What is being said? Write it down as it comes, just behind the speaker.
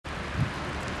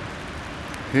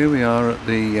Here we are at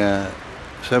the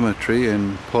cemetery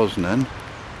in Poznan,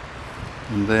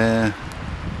 and there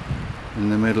in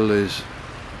the middle is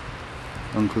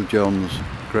Uncle John's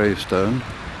gravestone,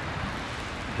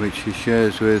 which he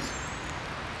shares with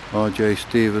R.J.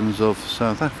 Stevens of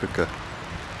South Africa.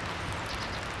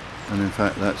 And in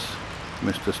fact that's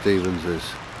Mr.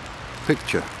 Stevens's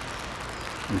picture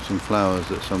and some flowers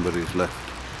that somebody's left.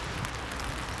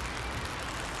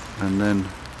 And then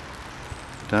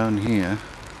down here,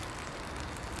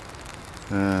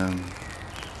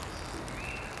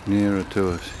 nearer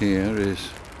to us here, is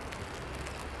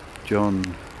John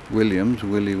Williams,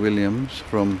 Willie Williams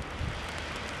from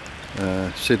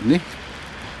Sydney.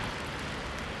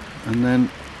 And then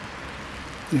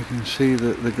you can see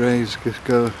that the graves just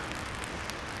go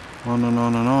on and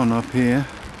on and on up here.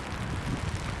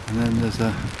 And then there's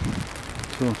a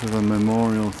sort of a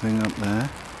memorial thing up there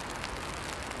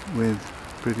with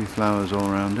pretty flowers all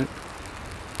around it.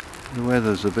 The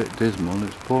weather's a bit dismal,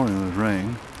 it's pouring with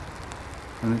rain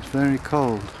and it's very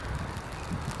cold.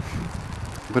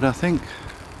 But I think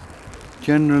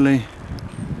generally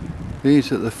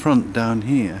these at the front down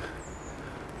here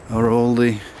are all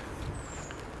the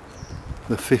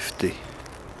 50.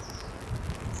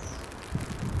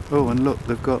 Oh, and look,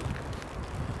 they've got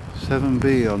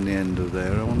 7B on the end of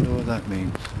there. I wonder what that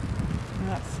means.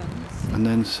 And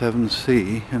then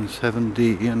 7C and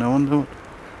 7D, and I wonder what...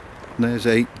 There's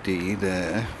 8D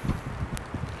there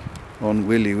on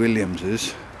Willie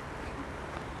Williams's,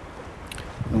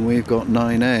 and we've got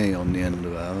 9A on the end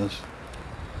of ours,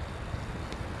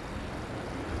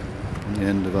 on the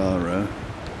end of our row.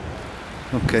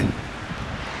 Okay,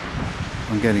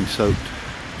 I'm getting soaked,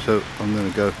 so I'm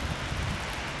going to go.